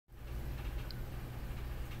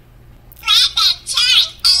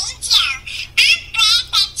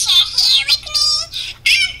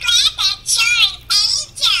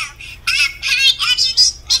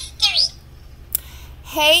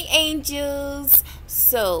angels.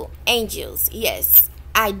 So angels, yes,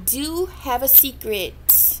 I do have a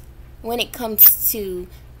secret when it comes to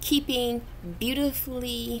keeping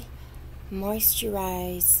beautifully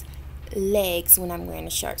moisturized legs when I'm wearing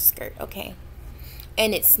a short skirt, okay?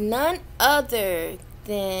 And it's none other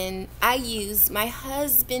than I use my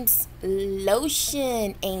husband's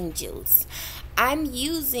lotion, angels. I'm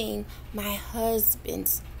using my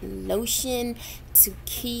husband's lotion to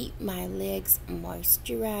keep my legs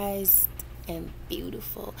moisturized and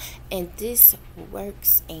beautiful. And this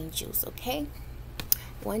works, angels, okay?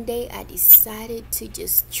 One day I decided to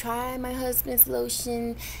just try my husband's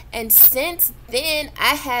lotion, and since then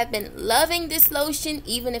I have been loving this lotion.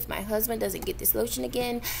 Even if my husband doesn't get this lotion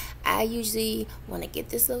again, I usually want to get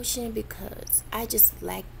this lotion because I just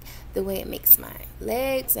like the way it makes my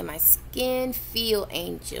legs and my skin feel,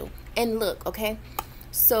 angel. And look, okay,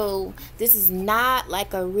 so this is not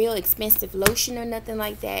like a real expensive lotion or nothing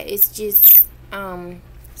like that. It's just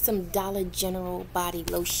some Dollar General body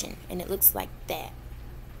lotion, and it looks like that.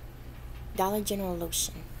 Dollar General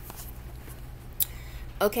lotion.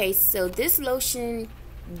 Okay, so this lotion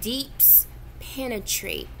deeps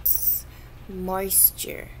penetrates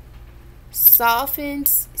moisture,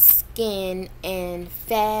 softens skin, and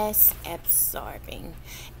fast absorbing.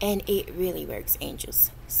 And it really works, angels.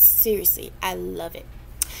 Seriously, I love it.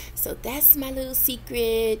 So that's my little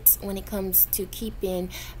secret when it comes to keeping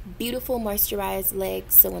beautiful moisturized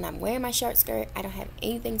legs. So when I'm wearing my short skirt, I don't have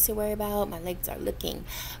anything to worry about. My legs are looking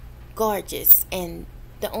gorgeous, and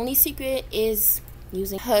the only secret is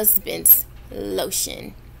using husband's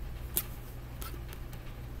lotion.